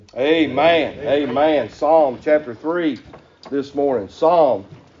Amen. Amen. Psalm chapter 3 this morning. Psalm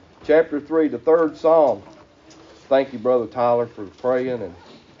chapter 3, the third Psalm. Thank you, Brother Tyler, for praying and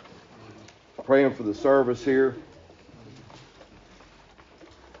praying for the service here.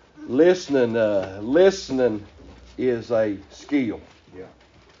 Listening is a skill.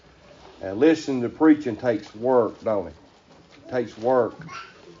 And listening to preaching takes work, don't it? It takes work.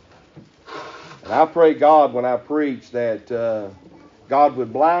 And I pray God when I preach that God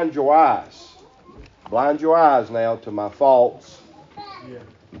would blind your eyes. Blind your eyes now to my faults.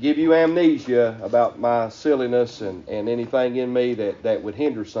 Give you amnesia about my silliness and anything in me that would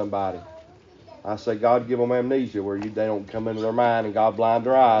hinder somebody. I say, God, give them amnesia where they don't come into their mind, and God blind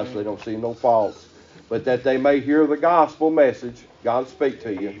their eyes so they don't see no faults. But that they may hear the gospel message. God speak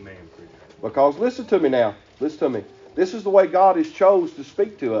to you. Amen. Because listen to me now. Listen to me. This is the way God has chose to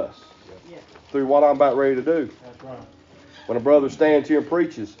speak to us. Through what I'm about ready to do. That's right. When a brother stands here and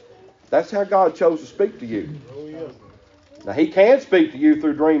preaches, that's how God chose to speak to you. Oh, yeah. Now, He can speak to you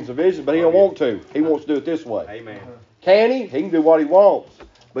through dreams and visions, but He don't want to. He wants to do it this way. Amen. Can He? He can do what He wants.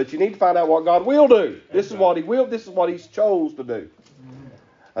 But you need to find out what God will do. This is what He will. This is what He's chose to do.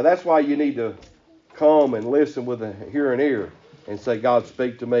 And that's why you need to come and listen with a hearing ear and say, God,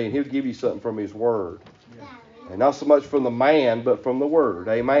 speak to me. And He'll give you something from His Word. And not so much from the man, but from the Word.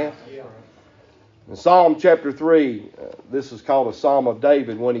 Amen? In Psalm chapter 3, this is called a Psalm of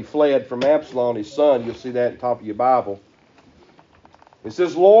David when he fled from Absalom, his son. You'll see that at the top of your Bible. It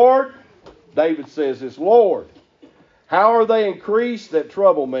says, Lord, David says this, Lord, how are they increased that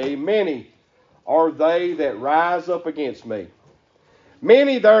trouble me? Many are they that rise up against me.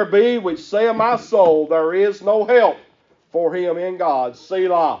 Many there be which say of my soul, there is no help for him in God.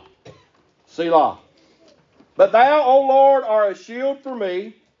 Selah. Selah. But thou, O Lord, art a shield for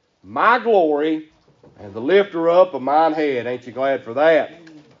me, my glory, and the lifter up of mine head. Ain't you glad for that?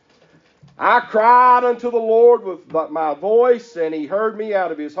 I cried unto the Lord with my voice, and He heard me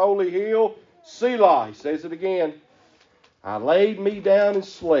out of His holy hill. Selah. He says it again. I laid me down and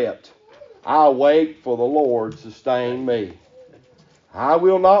slept. I awake, for the Lord sustained me. I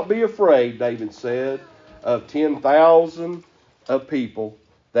will not be afraid, David said, of 10,000 of people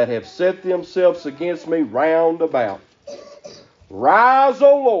that have set themselves against me round about. Rise,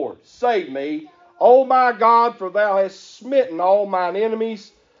 O Lord, save me, O my God, for thou hast smitten all mine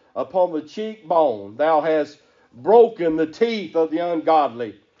enemies upon the cheekbone. Thou hast broken the teeth of the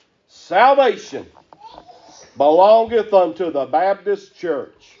ungodly. Salvation belongeth unto the Baptist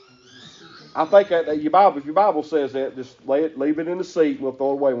church. I think that if your Bible says that, just leave it in the seat and we'll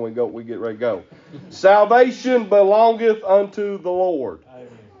throw it away when we get ready to go. Salvation belongeth unto the Lord. Amen.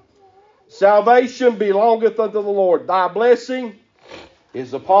 Salvation belongeth unto the Lord. Thy blessing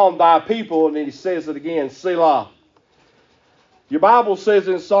is upon thy people. And then he says it again, Selah. Your Bible says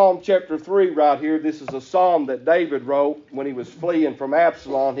in Psalm chapter 3 right here, this is a psalm that David wrote when he was fleeing from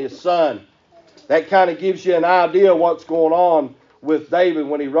Absalom, his son. That kind of gives you an idea of what's going on with David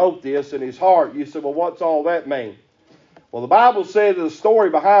when he wrote this in his heart. You say, well, what's all that mean? Well, the Bible says the story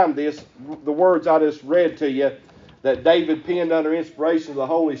behind this, the words I just read to you, that David penned under inspiration of the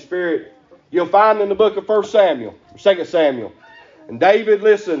Holy Spirit, you'll find in the book of 1 Samuel, 2 Samuel. And David,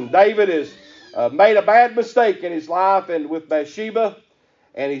 listen, David has made a bad mistake in his life and with Bathsheba,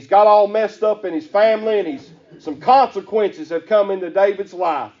 and he's got all messed up in his family, and some consequences have come into David's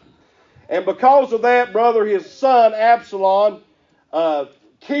life. And because of that, brother, his son Absalom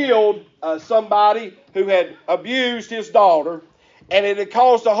killed somebody who had abused his daughter, and it had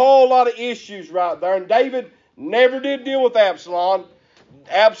caused a whole lot of issues right there. And David never did deal with Absalom.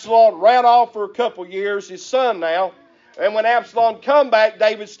 Absalom ran off for a couple years, his son now. And when Absalom come back,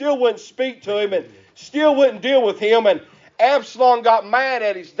 David still wouldn't speak to him and still wouldn't deal with him. And Absalom got mad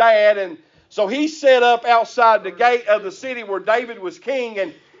at his dad, and so he set up outside the gate of the city where David was king,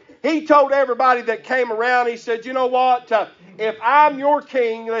 and he told everybody that came around, he said, you know what, if I'm your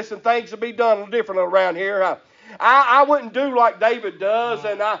king, listen, things will be done a little different around here. I wouldn't do like David does,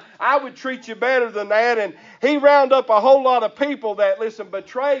 and I would treat you better than that. And he rounded up a whole lot of people that, listen,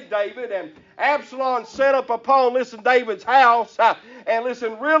 betrayed David, and Absalom set up upon, listen, David's house, and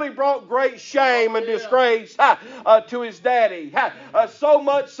listen, really brought great shame and disgrace to his daddy. So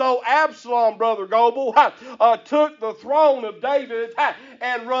much so Absalom, Brother Goebel, took the throne of David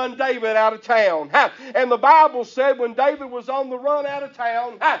and run David out of town. And the Bible said when David was on the run out of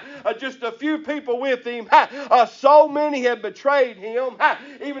town, just a few people with him, so many had betrayed him,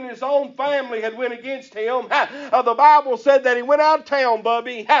 even his own family had went against him. The Bible said that he went out of town,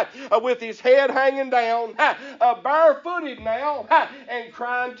 Bubby, with his head head hanging down, barefooted now, and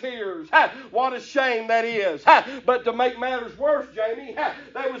crying tears. What a shame that is. But to make matters worse, Jamie,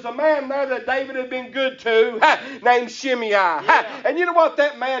 there was a man there that David had been good to, named Shimei. And you know what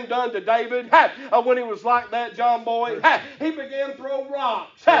that man done to David when he was like that, John Boy? He began to throw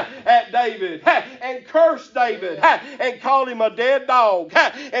rocks at David and cursed David and called him a dead dog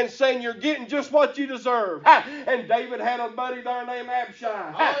and saying, you're getting just what you deserve. And David had a buddy there named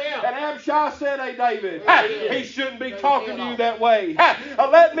Abishai. And Abishai said, hey, David, he shouldn't be talking to you that way.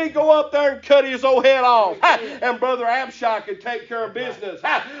 Let me go up there and cut his old head off. And Brother Abishai could take care of business.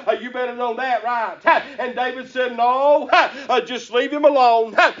 You better know that, right? And David said, no, just leave him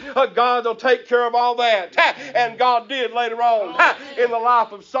alone. God will take care of all that. And God did later on in the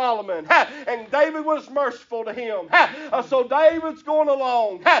life of Solomon. And David was merciful to him. So David's going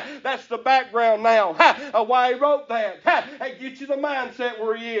along. That's the background now. Why he wrote that. It gets you the mindset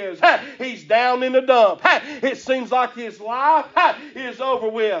where he is. He's down in the dump. It seems like his life is over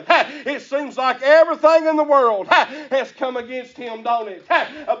with. It seems like everything in the world has come against him, don't it?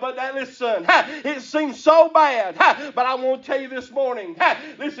 But listen, it seems so bad. But I want to tell you this morning,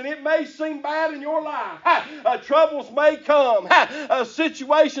 listen, it may seem bad in your life. Troubles may come.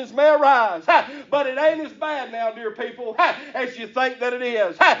 Situations may arise. But it ain't as bad now, dear people, as you think that it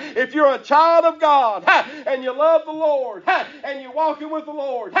is. If you're a child of God and you love the Lord and you're walking with the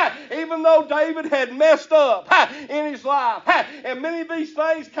Lord, even though David had messed up in his life, and many of these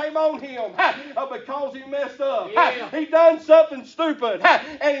things came on him because he messed up. He done something stupid,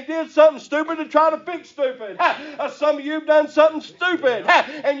 and he did something stupid to try to fix stupid. Some of you have done something stupid,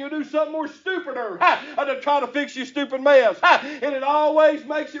 and you do something more stupider to try to fix your stupid mess, and it always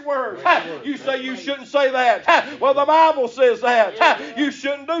makes it worse. You say you shouldn't say that. Well, the Bible says that. You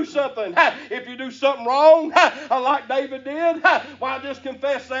shouldn't do something. If you do something wrong, like David did, why just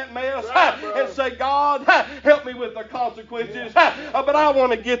confess that mess and say, God, help me with the consequences. But I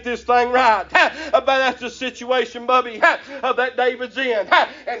want to get this thing right. But that's the situation, Bubby, that David's in.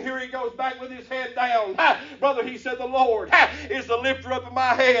 And here he goes back with his head down. Brother, he said, the Lord is the lifter up of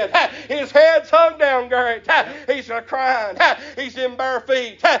my head. His head's hung down, Garrett. He's crying. He's in bare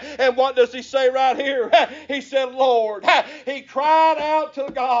feet. And what does he say right here? He said, Lord. He cried out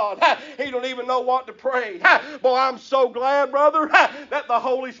to God. He don't even know what to pray. Boy, I'm so glad, brother, that the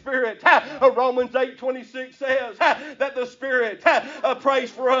Holy Spirit, Romans 8:26 says that the Spirit prays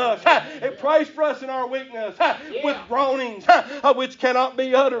for us. It prays for us in our weakness with groanings which cannot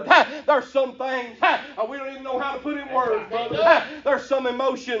be uttered. There's some things we don't even know how to put in words, brother. There's some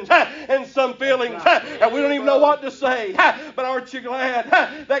emotions and some feelings and we don't even know what to say. But aren't you glad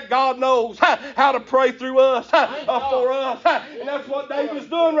that God knows how to pray through us, for us? And that's what David's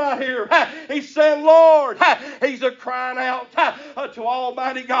doing right here. He's saying, Lord, he's crying out to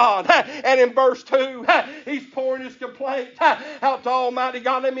Almighty God. And in verse 2, he's pouring his complaint out to Almighty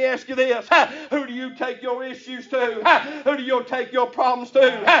God. Let me ask you this. Who do you take your issues to? Who do you take your problems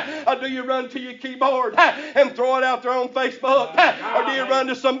to? Do you run to your keyboard and throw it out there on Facebook? Or do you run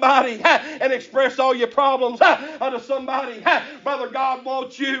to somebody and express all your problems to somebody? Brother, God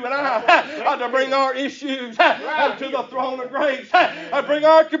wants you and I to bring our issues unto the throne of grace. Bring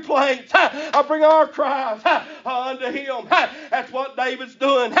our complaints. Bring our cries unto Him. That's what David's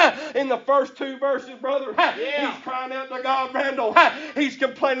doing in the first two verses, brother. He's crying out to God, Randall. He's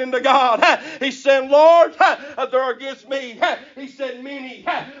complaining to God. He's saying, Lord, they're against me. He said many,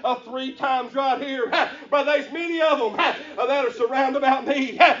 3 times right here. But there's many of them that are surrounded about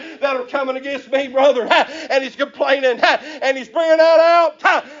me, that are coming against me, brother. And he's complaining, and he's bringing that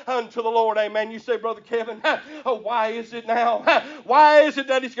out unto the Lord. Amen. You say, Brother Kevin, why is it now? Why is it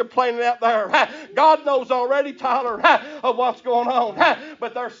that he's complaining out there? God knows already, Tyler, of what's going on.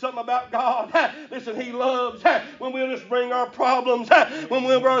 But there's something about God. Listen, He loves when we'll just bring our problems, when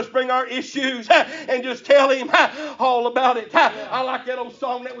we'll just bring our issues and just tell Him all about it. I like that old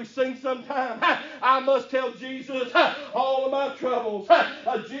song that we sing sometimes. I must tell Jesus all of my troubles.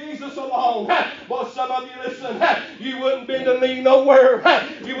 Jesus alone. Well, some of you listen, you wouldn't bend a knee nowhere.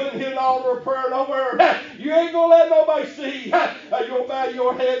 You wouldn't hit an altar of prayer nowhere. You ain't going to let nobody see. You'll bow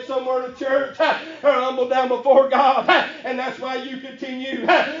your head somewhere in the church or humble down before God. And that's why you continue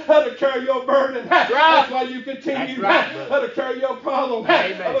to carry your burden. That's why you continue to carry your problem.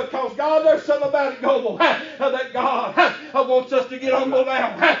 Because God, there's something about it, Goble, that God wants us to get humble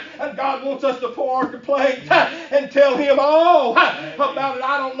now. And God wants us to pour our complaints and tell Him all about it.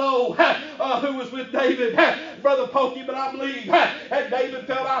 I don't know who was with David, Brother Pokey, but I believe that David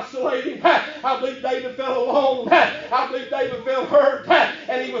felt isolated. I believe David felt alone. I believe David felt hurt.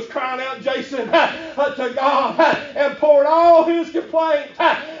 And he was crying out, Jason, to God and pouring all his complaints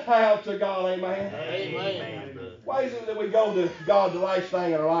How to God, amen. Amen. Why is it that we go to God the last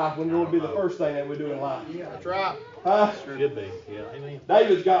thing in our life when it will be the first thing that we do in life? That's right. Huh? Should be. Yeah. Amen.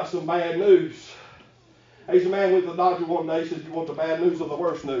 David's got some bad news. He's a man went to the doctor one day. He said, "You want the bad news or the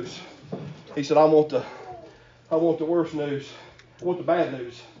worst news?" He said, I want the worst news. I want the bad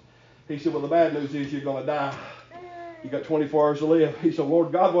news." He said, "Well, the bad news is you're going to die. You got 24 hours to live." He said,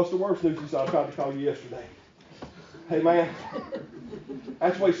 "Lord God, what's the worst news?" He said, "I tried to call you yesterday." Hey, man.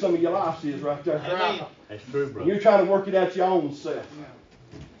 That's the way some of your life is right there. Amen. That's true, brother. And you're trying to work it out your own self.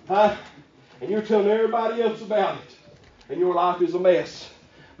 Huh? And you're telling everybody else about it. And your life is a mess.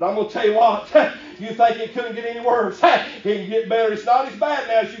 But I'm going to tell you what, you think it couldn't get any worse. It can get better. It's not as bad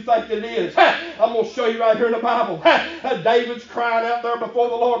now as you think it is. I'm going to show you right here in the Bible. David's crying out there before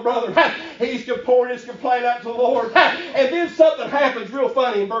the Lord, brother. He's pouring his complaint out to the Lord. And then something happens real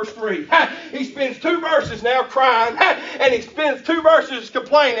funny in verse 3. He spends 2 verses now crying, and he spends 2 verses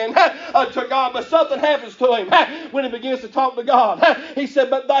complaining to God. But something happens to him when he begins to talk to God. He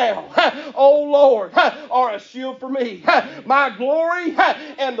said, "But thou, O Lord, art a shield for me, my glory,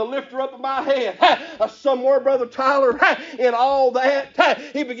 and the lifter up of my head." Somewhere, Brother Tyler, in all that,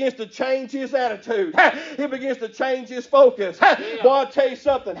 he begins to change his attitude. He begins to change his focus. Boy, I'll tell you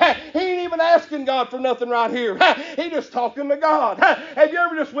something. He ain't even asking God for nothing right here. He just talking to God. Have you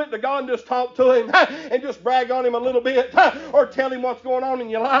ever just went to God and just talked to Him and just brag on Him a little bit, or tell Him what's going on in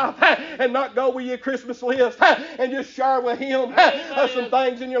your life, and not go with your Christmas list and just share with Him some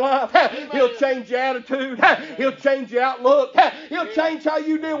things in your life? He'll change your attitude. He'll change your outlook. He'll change how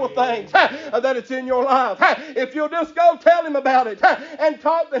you deal with things that it's in your life. If you'll just go tell Him about it and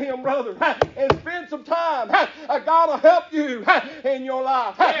talk to Him, brother, and spend some time, God will help you in your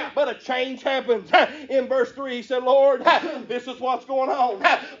life. But a change happens. In verse 3, he said, "Lord, this is what's going on.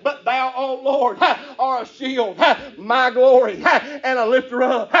 But thou, O Lord, art a shield, my glory, and a lifter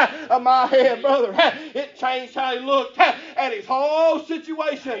up of my head." Brother, it changed how he looked at his whole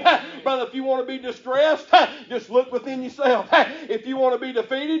situation. Brother, if you want to be distressed, just look within yourself. If you want to be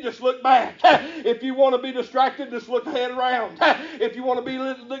defeated, just look back. If you want to be distracted, just look ahead around. If you want to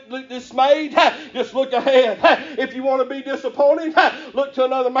be dismayed, just look ahead. If you want to be disappointed, look to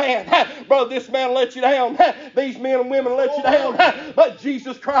another man. Brother, this man let you down. These men and women let you down. But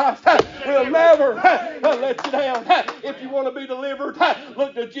Jesus Christ will never let you down. If you want to be delivered,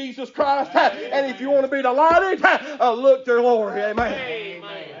 look to Jesus Christ. And if you want to be delighted, look to the Lord. Amen.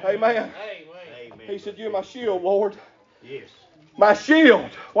 Amen. Amen. He said, "You're my shield, Lord." Yes. My shield.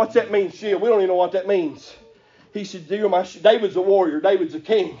 What's that mean, shield? We don't even know what that means. He said, David's a warrior. David's a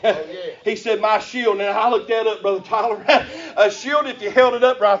king. He said, "My shield." Now, I looked that up, Brother Tyler. A shield, if you held it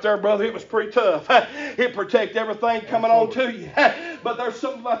up right there, brother, it was pretty tough. It protected everything coming on to you. But there's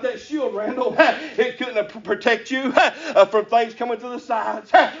something about that shield, Randall. It couldn't protect you from things coming to the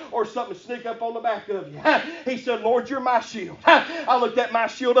sides or something sneak up on the back of you. He said, "Lord, you're my shield." I looked at my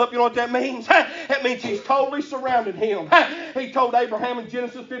shield up. You know what that means? That means He's totally surrounded him. He told Abraham in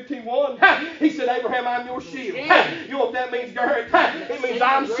Genesis 15:1, He said, "Abraham, I'm your shield." You know what that means, Gary? It means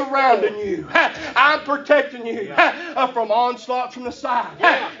I'm surrounding you. I'm protecting you from onslaughts from the side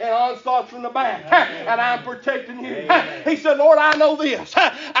and onslaughts from the back. And I'm protecting you. He said, "Lord, I know this.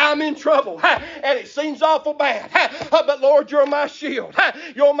 I'm in trouble. And it seems awful bad. But Lord, you're my shield.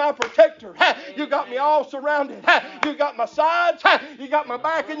 You're my protector. You got me all surrounded. You got my sides. You got my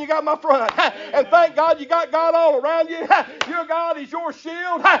back and you got my front. And thank God you got God all around you. Your God is your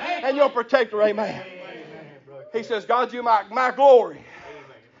shield and your protector." Amen. He says, "God, you're my glory."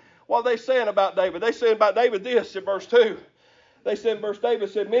 What are they saying about David? They saying about David this in verse 2. They said in verse David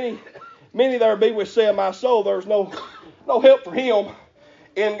said, Many there be which say in my soul, there's no help for him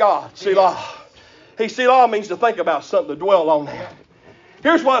in God. Selah. Selah means to think about something, to dwell on that.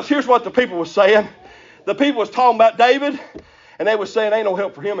 Here's what the people was saying. The people was talking about David, and they was saying ain't no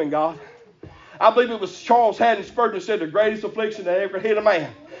help for him in God. I believe it was Charles Haddon Spurgeon said the greatest affliction that ever hit a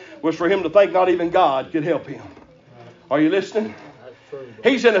man was for him to think not even God could help him. Are you listening?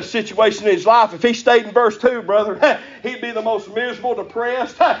 He's in a situation in his life. If he stayed in verse 2, brother, he'd be the most miserable,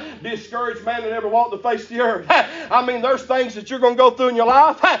 depressed, discouraged man that ever walked the face of the earth. I mean, there's things that you're going to go through in your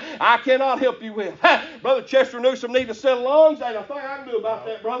life I cannot help you with. Brother Chester Newsom needs to settle lungs. Ain't a thing I can do about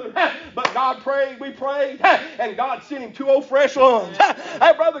that, brother. But God prayed, we prayed, and God sent him 2 old fresh lungs.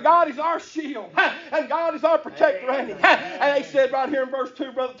 Hey, brother, God is our shield, and God is our protector, ain't He? And they said right here in verse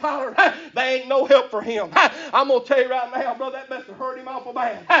 2, Brother Tyler, there ain't no help for him. I'm going to tell you right now, brother, that must have hurt him awful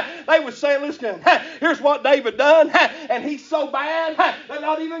bad. They was saying, listen, here's what David done, and he's so bad that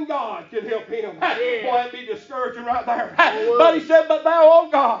not even God can help him. Boy, it'd be discouraging right there. But he said, but thou, O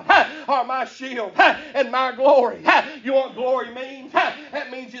God, are my shield and my glory. You know what glory means?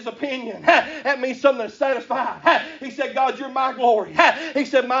 That means his opinion. That means something that's satisfied. He said, God, you're my glory. He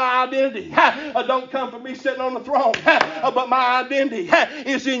said, my identity don't come from me sitting on the throne, but my identity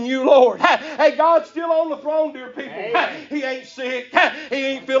is in you, Lord. Hey, God's still on the throne, dear people. He ain't sick. He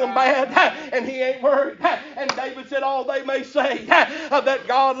ain't feeling bad. And he ain't worried. And David said, all they may say that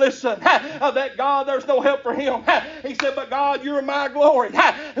God, listen, that God, there's no help for him. He said, but God, you're my glory.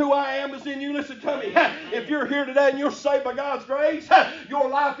 Who I am is in you. Listen to me. If you're here today and you're saved by God's grace, your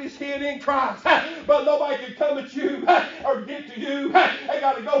life is hid in Christ. But nobody can come at you or get to you. They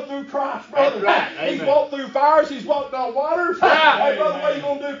got to go through Christ, brother. Right. He's walked through fires. He's walked on waters. Hey, brother, what are you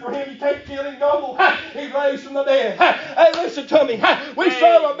going to do for him? You can't kill him, no. He raised from the dead. Hey, listen to me. We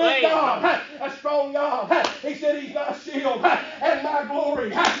serve a big God, a strong God. He said he's my shield and my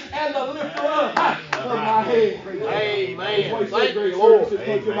glory and the lifter up of my head. Amen. He said, great Lord, he said,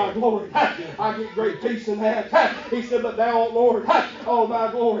 take you my glory. I get great peace in that. He said, but thou, Lord, oh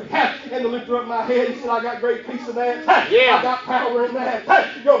my glory, and the lifter up my head. He said, I got great peace in that. I got power in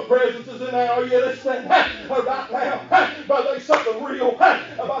that. Your presence is in there. Are you listening? Right now, but there's something real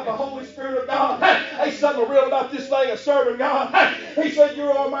about the Holy Spirit of God. There's something real about this thing of serving God. He said, you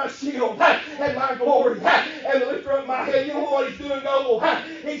are my shield and my glory and the lifter up my head. You know what he's doing, Noble?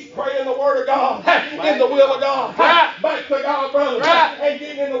 He's praying the word of God in the will of God. Back to God, brother, and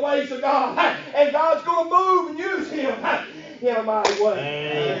getting in the ways of God. And God's going to move and use him in a mighty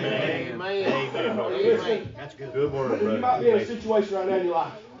way. Amen. That's good. Good word, brother. You might be in a situation right now in your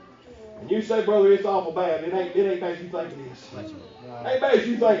life. And you say, brother, it's awful bad. It ain't bad as you think it is. It ain't bad as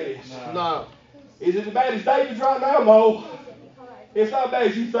you think it is. No. Is it as bad as David's right now? No. It's not as bad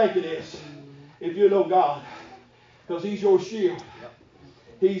as you think it is. If you know God. Because he's your shield.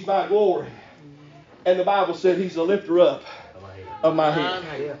 He's my glory. And the Bible said he's the lifter up of my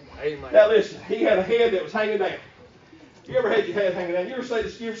head. Now listen, he had a head that was hanging down. You ever had your head hanging down? You ever say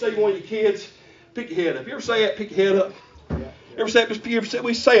to one of your kids, pick your head up. You ever say that, pick your head up? You ever say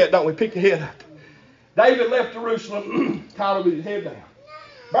we say it, don't we? Pick your head up. David left Jerusalem, Tyler with his head down.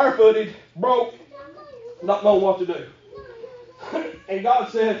 Barefooted, broke, not knowing what to do. And God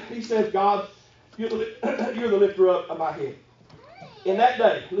said, he said, God, you're the lifter up of my head. In that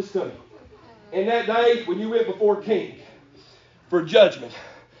day, listen to me. In that day, when you went before king for judgment,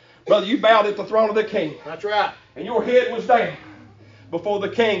 brother, you bowed at the throne of the king. That's right. And your head was down before the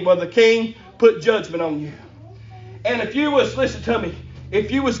king, but the king put judgment on you. And if you was, listen to me,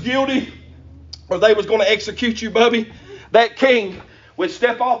 if you was guilty or they was going to execute you, Bubby, that king would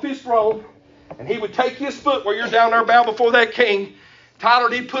step off his throne and he would take his foot where you're down there bow before that king.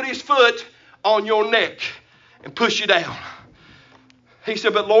 Tyler, he'd put his foot on your neck and push you down. He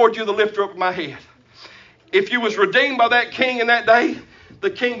said, but Lord, you're the lifter up of my head. If you was redeemed by that king in that day, the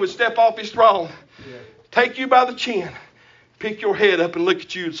king would step off his throne, take you by the chin, pick your head up and look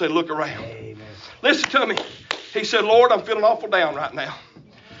at you and say, look around. Amen. Listen to me. He said, Lord, I'm feeling awful down right now.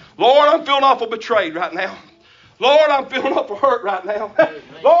 Lord, I'm feeling awful betrayed right now. Lord, I'm feeling awful hurt right now.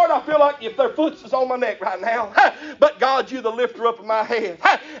 Lord, I feel like if their foot is on my neck right now. But God, you're the lifter up of my head.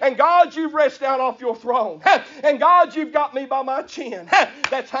 And God, you've rested down off your throne. And God, you've got me by my chin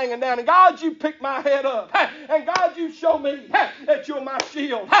that's hanging down. And God, you picked my head up. And God, you show me that you're my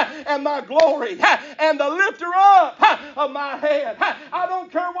shield and my glory and the lifter up of my head. I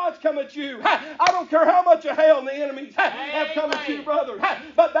don't care what's come at you. I don't care how much of hell the enemies have come at you, brother.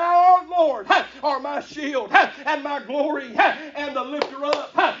 But thou art, Lord, are my shield and my glory and the lifter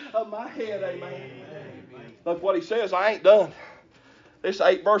up of my head. Amen. Look what he says. I ain't done. This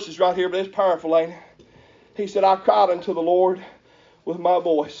 8 verses right here, but it's powerful, ain't it? He said, I cried unto the Lord with my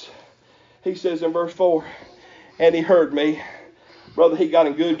voice. He says in verse 4, and he heard me. Brother, he got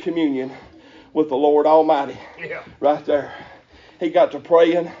in good communion with the Lord Almighty. Yeah. Right there. He got to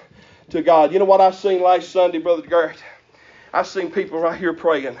praying to God. You know what I seen last Sunday, Brother Garrett? I seen people right here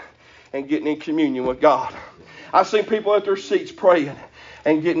praying and getting in communion with God. I've seen people at their seats praying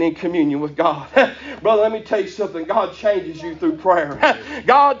and getting in communion with God. Brother, let me tell you something. God changes you through prayer.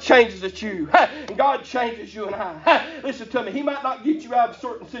 God changes at you. And God changes you and I. Listen to me. He might not get you out of a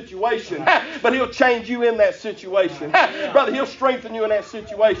certain situation, but He'll change you in that situation. Brother, He'll strengthen you in that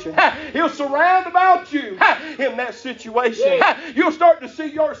situation. He'll surround about you in that situation. You'll start to see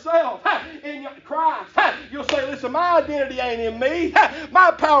yourself in Christ. You'll say, listen, my identity ain't in me.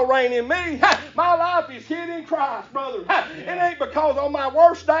 My power ain't in me. My life is hid in Christ, brother. It ain't because on my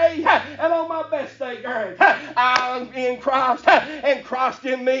worst day and on my best day, Gary, I'm in Christ and Christ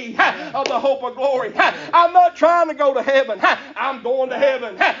in me of the hope of glory. I'm not trying to go to heaven. I'm going to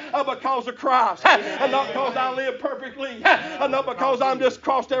heaven because of Christ, and not because I live perfectly, and not because I'm just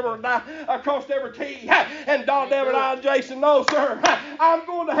crossed every T and dotted every I, Jason. No, sir. I'm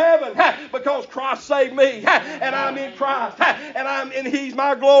going to heaven because Christ saved me, and I'm in Christ, and He's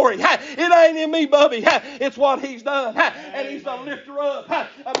my glory. It ain't in me, Bubby. It's what He's done, and He's the lifter up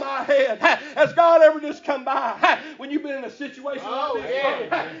of my head. Has God ever just come by when you've been in a situation like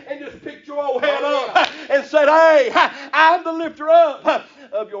this, and just picked your old head up and said, hey, I'm the lifter up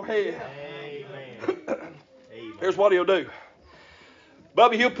of your head? Amen. Here's what He'll do.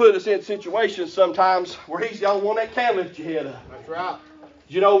 Bubby, He'll put us in situations sometimes where He's the only one that can lift your head up. That's right.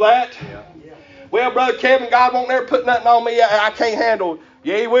 Did you know that? Yeah. Well, Brother Kevin, God won't never put nothing on me I can't handle.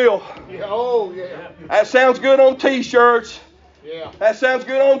 Yeah, He will. Yeah. Oh, yeah. That sounds good on T-shirts. Yeah. That sounds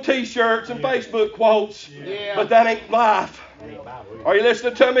good on T-shirts and Facebook quotes. Yeah. But that ain't life. Are you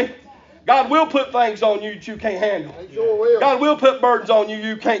listening to me? God will put things on you that you can't handle. He sure will. God will put burdens on you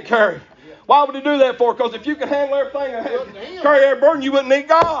you can't carry. Why would He do that for? Because if you could handle everything and carry every burden, you wouldn't need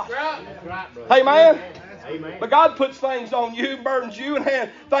God. That's right. Amen. Amen. But God puts things on you, burdens you,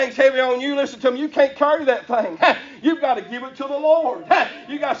 and things heavy on you. Listen to me, you can't carry that thing. You've got to give it to the Lord.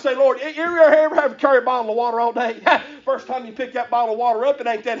 You got to say, Lord, you ever have to carry a bottle of water all day? First time you pick that bottle of water up, it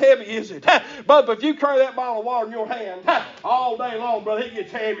ain't that heavy, is it? But if you carry that bottle of water in your hand all day long, brother, it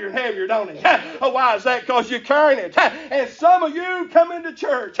gets heavier and heavier, don't it? Why is that? Because you're carrying it. And some of you come into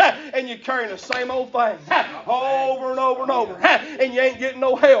church and you're carrying the same old thing over and over and over, and you ain't getting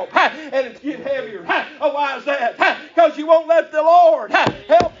no help, and it's getting heavier. Why is that? Because you won't let the Lord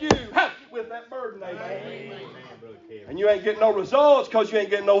help you with that burden, amen. And you ain't getting no results because you ain't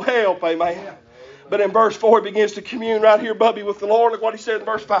getting no help, amen. But in verse 4, he begins to commune right here, Bubby, with the Lord. Look what he said in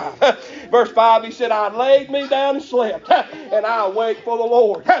verse 5. Verse 5, he said, I laid me down and slept, and I awake for the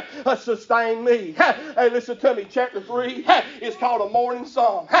Lord sustained me. Hey, listen to me. Chapter 3 is called a morning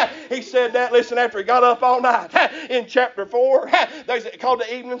psalm. He said that, listen, after he got up all night. In chapter 4, there's called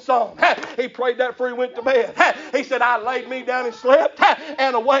the evening psalm. He prayed that before he went to bed. He said, I laid me down and slept,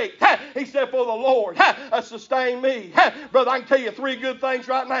 and awake. He said, for the Lord sustained me. Brother, I can tell you 3 good things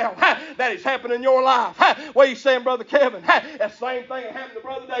right now that is happening in your life. What are you saying, Brother Kevin? That same thing that happened to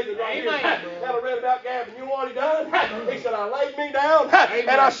Brother David right here. That I read about Gavin. You know what he done? He said, I laid me down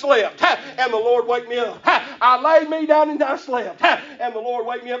and I slept, and the Lord waked me up. I laid me down and I slept, and the Lord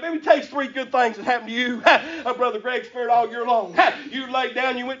waked me up. Let me tell you 3 good things that happened to you, Brother Greg Spirit, all year long. You laid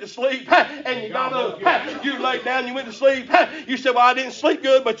down, you went to sleep, and you got up. You laid down, you went to sleep. You said, well, I didn't sleep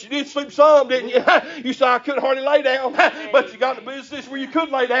good, but you did sleep some, didn't you? You said, I couldn't hardly lay down, but you got in the business where you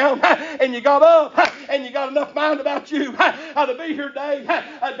could lay down, and you got up, and you got enough mind about you to be here today.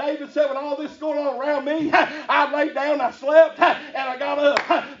 David said, when all this is going on around me, I laid down, I slept, and I got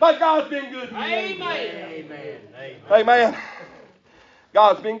up. But God's been good to me. Amen. Amen.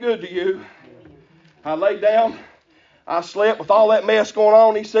 God's been good to you. I laid down, I slept with all that mess going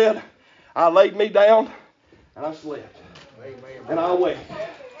on. He said, I laid me down, and I slept, and I awake.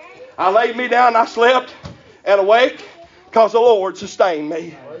 I laid me down, and I slept, and awake, because the Lord sustained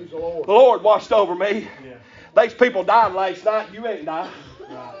me. The Lord watched over me. These people died last night. You ain't died.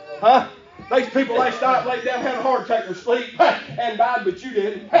 Huh? These people last night laid down, had a heart attack or sleep, and died, but you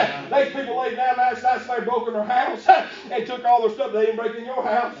didn't. These people laid down last night, they broke in their house, and took all their stuff. They didn't break in your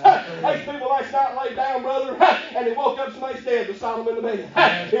house. These people last night laid down, brother, and they woke up, somebody's dead beside them in the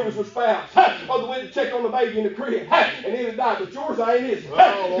bed. It was their spouse. Or they went to check on the baby in the crib, and it died. But yours ain't, is it?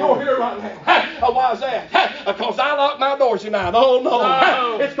 You're here right now. Why is that? Because I locked my doors tonight. Oh,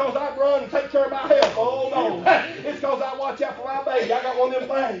 no. It's because I run and take care of my health. Oh, no. It's because I watch out for my baby. I got one of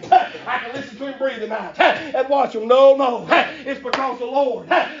them things. I can listen to him breathe tonight and watch him. No. It's because the Lord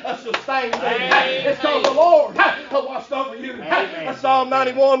sustained me. It's because the Lord watched over you. Psalm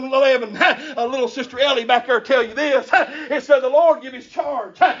 91:11. Little Sister Ellie back there tell you this. It says the Lord give His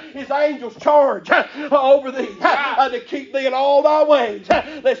charge, His angels charge over thee to keep thee in all thy ways,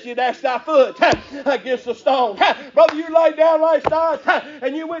 lest you dash thy foot against a stone. Brother, you laid down last night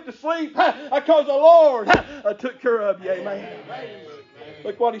and you went to sleep because the Lord took care of you. Amen.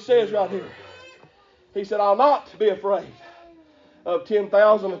 Look what he says right here. He said, I'll not be afraid of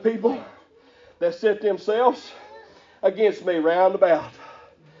 10,000 of people that set themselves against me round about.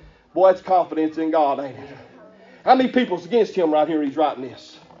 Boy, it's confidence in God, ain't it? How many people's against him right here? He's writing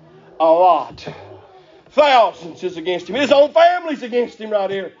this. A lot. Thousands is against him. His own family's against him right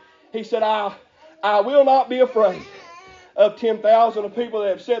here. He said, I will not be afraid of 10,000 of people that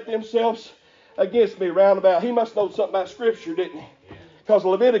have set themselves against me round about. He must know something about Scripture, didn't he? Because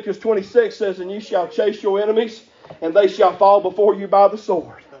Leviticus 26 says, and ye shall chase your enemies, and they shall fall before you by the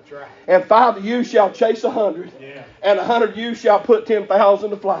sword. That's right. And 5 of you shall chase 100, and 100 of you shall put 10,000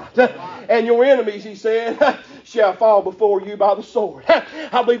 to flight. And your enemies, he said, shall fall before you by the sword.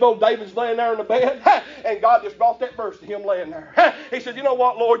 I believe old David's laying there in the bed, and God just brought that verse to him laying there. He said, you know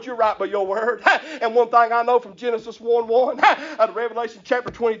what, Lord, you're right by your word. And one thing I know from Genesis 1:1 to Revelation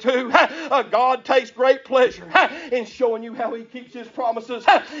chapter 22, God takes great pleasure in showing you how he keeps his promises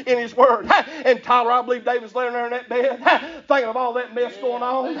in his word. And Tyler, I believe David's laying there in that bed, thinking of all that mess going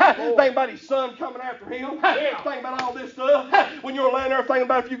on, thinking about his son coming after him, thinking about all this stuff. When you're laying there thinking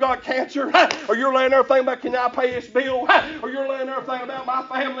about if you got cancer, or you're laying there thinking about can I pay this bill, or you're laying there thinking about my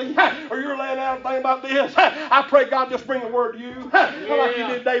family, or you're laying there thinking about this, I pray God just bring a word to you, like you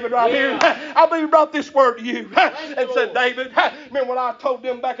did David right here. I believe he brought this word to you and said, David, remember when I told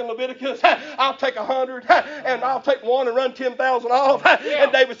them back in Leviticus, I'll take 100 and I'll take 1 and run 10,000 off.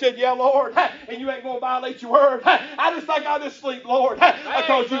 And David said, yeah, Lord, and you ain't going to violate your word. I just think I'll just sleep, Lord,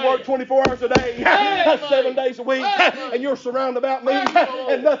 because you work 24 hours a day, 7 days a week, and you're surrounded about me,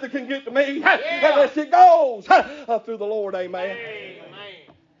 and nothing can get to me unless it goes through the Lord. Amen.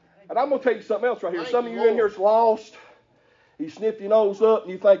 And I'm going to tell you something else right here. Some of you in here is lost. You sniff your nose up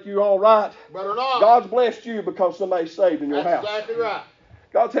and you think you're all right. Better not. God's blessed you because somebody's saved in your house. That's exactly right.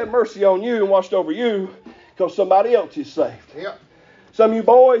 God's had mercy on you and watched over you because somebody else is saved. Yep. Some of you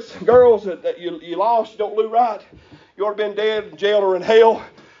boys, girls that you lost, you don't do right. You ought to have been dead, in jail, or in hell.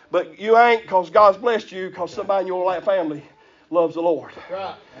 But you ain't because God's blessed you because somebody in your family loves the Lord.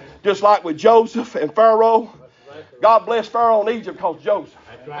 Right. Just like with Joseph and Pharaoh. God blessed Pharaoh and Egypt because Joseph.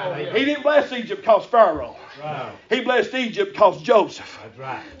 That's right. He didn't bless Egypt because Pharaoh. Right. He blessed Egypt because Joseph. That's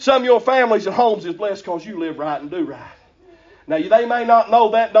right. Some of your families and homes is blessed because you live right and do right. Now, they may not know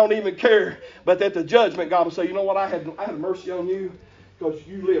that, don't even care, but at the judgment, God will say, you know what, I had mercy on you because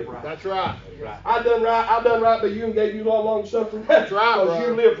you live right. That's right. That's right. I done right by you and gave you long suffering. That's right, because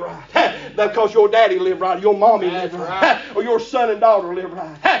you brother. live right. Because your daddy lived right, your mommy lived right, or your son and daughter lived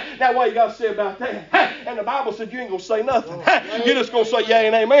right. Now, what you got to say about that? And the Bible said you ain't going to say nothing. You're just going to say, yeah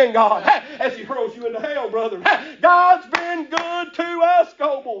and amen, God, as he hurls you into hell, brother. God's been good to us,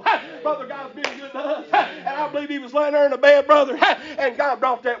 Goble. Brother, God's been good to us. And I believe he was laying there in the bed, brother, and God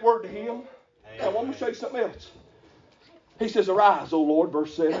brought that word to him. Now, I'm going to show you something else. He says, arise, O Lord,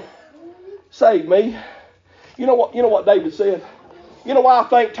 verse 7. Save me. You know what David said? You know why I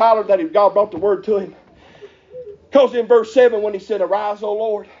think, Tyler, that God brought the word to him? Because in verse 7 when he said, arise, O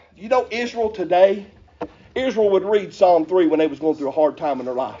Lord, you know Israel today, Israel would read Psalm 3 when they was going through a hard time in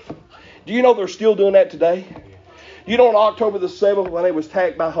their life. Do you know they're still doing that today? You know on October the 7th when they was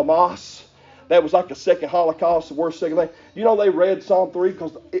attacked by Hamas, that was like the second Holocaust, the worst second thing. You know they read Psalm 3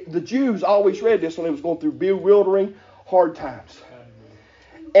 because the Jews always read this when they was going through bewildering, hard times.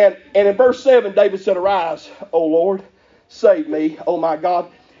 And in verse 7, David said, arise, O Lord, save me, O my God.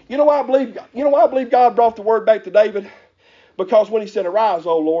 You know why I believe God brought the word back to David? Because when he said, arise,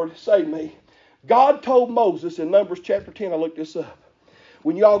 O Lord, save me, God told Moses in Numbers chapter 10, I looked this up,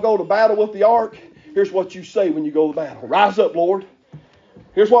 when you all go to battle with the ark, here's what you say when you go to battle. Rise up, Lord.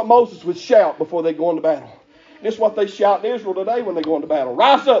 Here's what Moses would shout before they go into battle. This is what they shout in Israel today when they go into battle.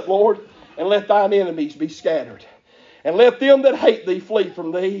 Rise up, Lord, and let thine enemies be scattered. And let them that hate thee flee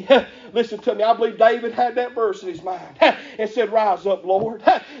from thee. Listen to me. I believe David had that verse in his mind and said, rise up, Lord.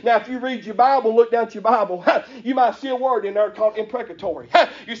 Now, if you read your Bible, look down at your Bible, you might see a word in there called imprecatory.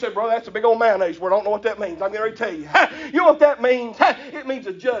 You say, brother, that's a big old mayonnaise word. I don't know what that means. I'm going to tell you. You know what that means? It means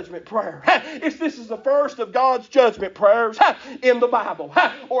a judgment prayer. This is the first of God's judgment prayers in the Bible,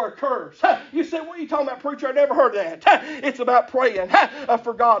 or a curse. You say, what are you talking about, preacher? I never heard of that. It's about praying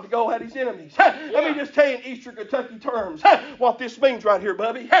for God to go at his enemies. Let me just tell you in Eastern Kentucky terms what this means right here,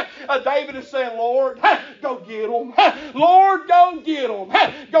 Bubby. David is saying, Lord, go get them. Lord, go get them.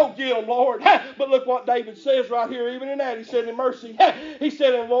 Go get them, Lord. But look what David says right here, even in that. He said in mercy, he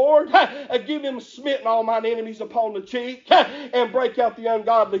said, and Lord, give him smitten all mine enemies upon the cheek and break out the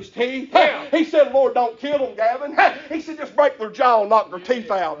ungodly's teeth. He said, Lord, don't kill them, Gavin. He said, just break their jaw and knock their teeth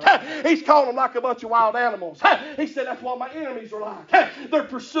out. He's calling them like a bunch of wild animals. He said, that's what my enemies are like. They're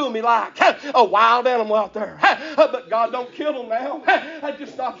pursuing me like a wild animal out there. But God, don't kill them now.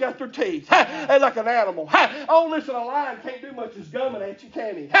 Just knock out their teeth. They're like an animal. Oh, listen, a lion can't do much just gumming at you,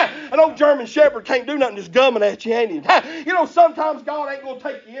 can he? An old German shepherd can't do nothing just gumming at you, ain't he? You know, sometimes God ain't going to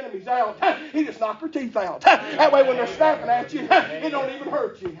take your enemies out. He just knock their teeth out. That way when they're snapping at you, it don't even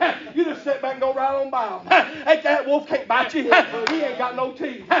hurt you. You just sit back and go right on by them. Ain't that wolf can't bite you? He ain't got no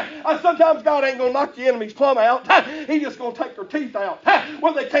teeth. Sometimes God ain't going to knock your enemies plumb out. He's just going to take their teeth out.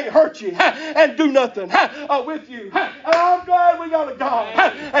 Well, they can't hurt you and do nothing with you. And I'm glad we got a God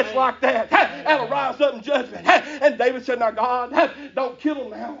that's like that. That'll rise up in judgment. And David said, now God, don't kill them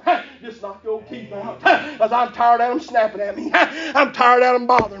now. Just knock your teeth out. Because I'm tired of them snapping at me. I'm tired of them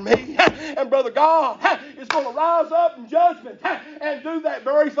bothering me. And brother, God is going to rise up in judgment and do that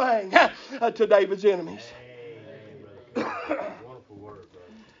very thing to David's enemies.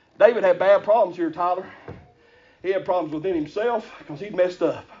 David had bad problems here, Tyler. He had problems within himself because he'd messed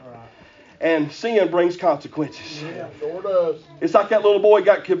up. And sin brings consequences. Yeah, sure does. It's like that little boy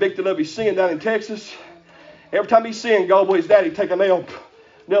got convicted of his sin down in Texas. Every time he sinned, God, boy, his daddy take a nail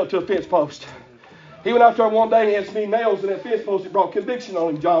it to a fence post. He went out there one day and he had so many nails in that fence post. It brought conviction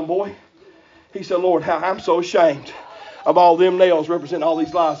on him, John boy. He said, Lord, I'm so ashamed of all them nails representing all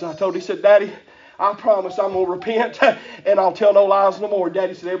these lies. I told him, he said, Daddy, I promise I'm going to repent and I'll tell no lies no more.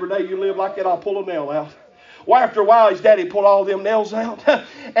 Daddy said, every day you live like that, I'll pull a nail out. Well, after a while, his daddy pulled all them nails out.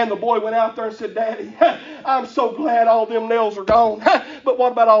 And the boy went out there and said, Daddy, I'm so glad all them nails are gone. But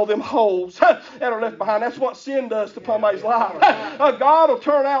what about all them holes that are left behind? That's what sin does to somebody's life. God will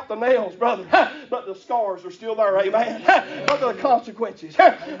turn out the nails, brother. But the scars are still there, amen. But the consequences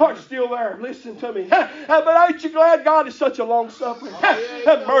are still there. Listen to me. But ain't you glad God is such a long-suffering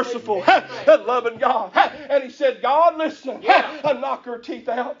and merciful and loving God? And he said, God, listen, knock her teeth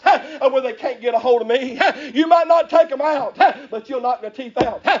out where they can't get a hold of me. You might not take them out, but you'll knock their teeth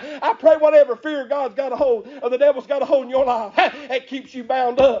out. I pray whatever fear God's got a hold, or the devil's got a hold in your life, it keeps you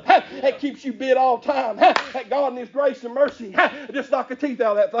bound up. It keeps you bit all the time. That God in His grace and mercy just knock the teeth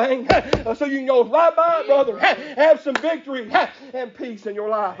out of that thing. So you can go right by it, brother. Have some victory and peace in your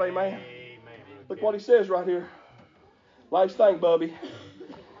life. Amen. Look what he says right here. Last thing, Bubby.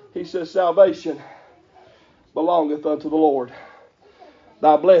 He says, salvation belongeth unto the Lord.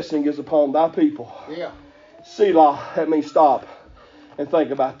 Thy blessing is upon thy people. Yeah. Selah, that means stop and think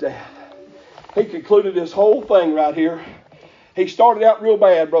about that. He concluded this whole thing right here. He started out real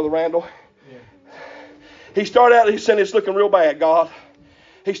bad, Brother Randall. Yeah. He started out, he said, it's looking real bad, God.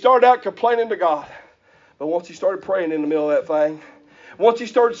 He started out complaining to God. But once he started praying in the middle of that thing, once he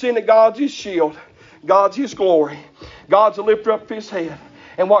started seeing that God's his shield, God's his glory, God's the lifter up of his head,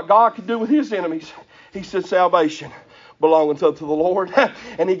 and what God could do with his enemies, he said salvation belonging unto the Lord,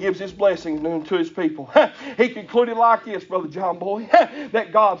 and he gives his blessing to his people. He concluded like this, Brother John Boy,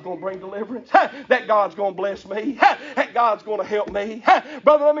 that God's going to bring deliverance, that God's going to bless me, that God's going to help me.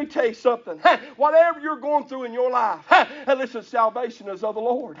 Brother, let me tell you something. Whatever you're going through in your life, listen, salvation is of the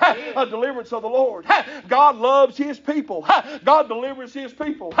Lord, a deliverance of the Lord. God loves his people. God delivers his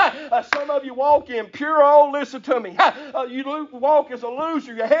people. Some of you walk in pure, listen to me. You walk as a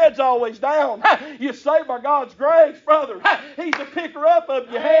loser. Your head's always down. You're saved by God's grace, brother. He's the picker up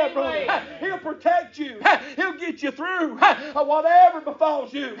of your head, brother. He'll protect you. He'll get you through whatever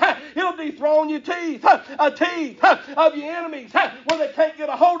befalls you. He'll dethrone your teeth of your enemies where they can't get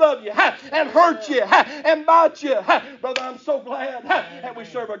a hold of you and hurt you and bite you. Brother, I'm so glad that we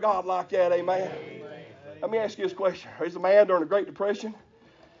serve a God like that. Amen. Let me ask you this question. There's a man during the Great Depression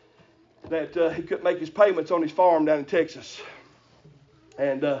that he couldn't make his payments on his farm down in Texas.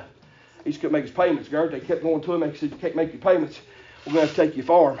 And he just couldn't make his payments, Gert. They kept going to him. They said, you can't make your payments. We're going to have to take your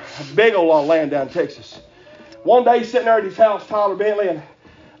farm. A big old lot of land down in Texas. One day, he's sitting there at his house, Tyler Bentley, and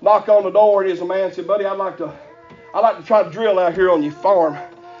knocked on the door. And there's a man said, buddy, I'd like to try to drill out here on your farm.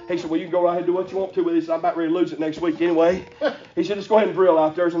 He said, well, you can go right ahead and do what you want to with this. I'm about ready to lose it next week anyway. He said, just go ahead and drill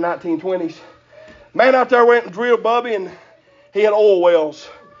out there. It was in the 1920s. Man out there went and drilled, Bubby, and he had oil wells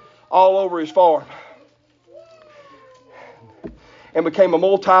all over his farm. And became a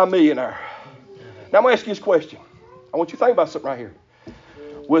multi-millionaire. Now I'm going to ask you this question. I want you to think about something right here.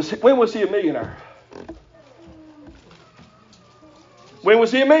 When was he a millionaire? When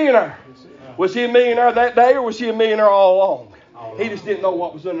was he a millionaire? Was he a millionaire that day, or was he a millionaire all along? He just didn't know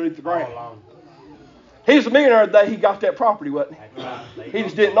what was underneath the ground. He was a millionaire the day he got that property, wasn't he? He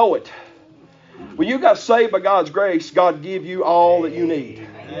just didn't know it. When you got saved by God's grace, God give you all that you need.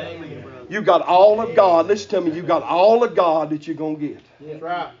 You got all of God. Listen to me. You got all of God that you're going to get. That's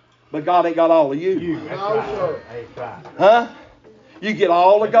right. But God ain't got all of you. No, sir. Huh? You get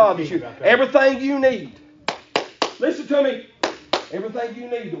all of God that you. Everything you need. Listen to me. Everything you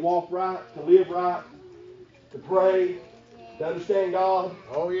need to walk right, to live right, to pray, to understand God,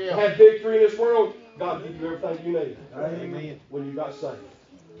 Oh, to yeah. have victory in this world, God give you everything you need. Amen. When you got saved.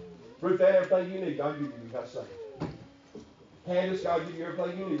 Ruth had everything you need, God give you when you got saved. Candace, God give you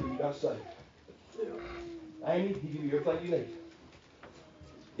everything you need when you got saved. Amy, He give you everything you need.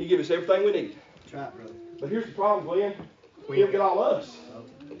 He give us everything we need. That's right, brother. But here's the problem, Glenn. He'll get all of us.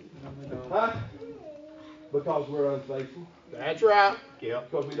 Huh? Because we're unfaithful. That's right. Yeah,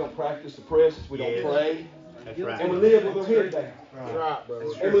 Because we don't practice the presence, we don't Yes. pray, that's right. and we live with our head down. That's right, brother.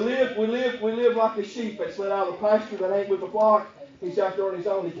 And we live like a sheep that's let out of the pasture that ain't with the flock. He's out there on his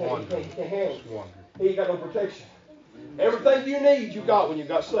own. He can't handle it. He ain't got no protection. Everything you need, you got when you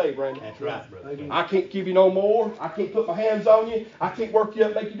got saved, Brandon. That's right, brother. I can't give you no more. I can't put my hands on you. I can't work you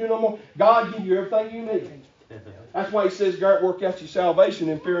up, make you do no more. God give you everything you need. That's why He says, Garrett, work out your salvation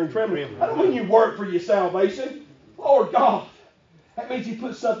in fear and trembling. I don't mean you work for your salvation. Lord God. That means He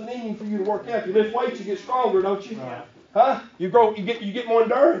puts something in you for you to work out. You lift weights, you get stronger, don't you? Yeah. Huh? You grow, you get more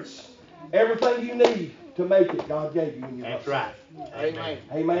endurance. Everything you need to make it, God gave you when you That's got right. Amen.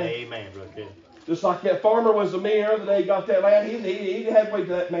 Amen. Amen, brother. Just like that farmer was a man the other day, he got that land. He didn't have to wait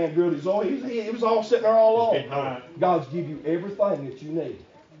till that man drilled his oil. It was all sitting there all along. God's give you everything that you need.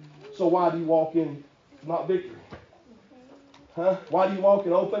 So why do you walk in not victory? Huh? Why do you walk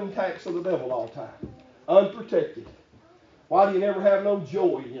in open attacks of the devil all the time? Unprotected. Why do you never have no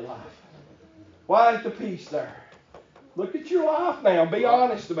joy in your life? Why ain't the peace there? Look at your life now. Be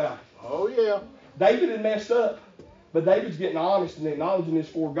honest about it. Oh, yeah. David had messed up, but David's getting honest and acknowledging this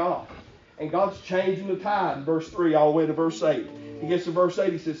for God. And God's changing the tide in verse 3 all the way to verse 8. He gets to verse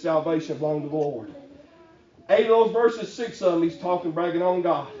 8, he says, salvation belongs to the Lord. 8 of those verses, 6 of them, he's talking, bragging on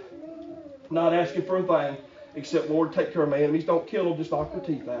God. Not asking for a thing, except, Lord, take care of my enemies. Don't kill them, just knock their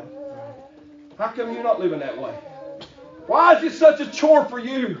teeth out. How come you're not living that way? Why is it such a chore for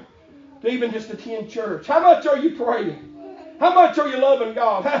you to even just attend church? How much are you praying? How much are you loving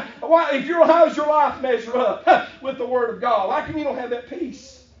God? How's your life measure up with the Word of God? How come you don't have that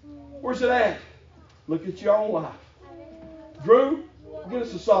peace? Where's it at? Look at your own life. Drew, give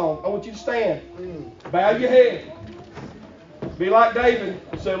us a song. I want you to stand. Bow your head. Be like David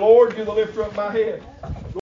and say, Lord, you're the lifter of my head.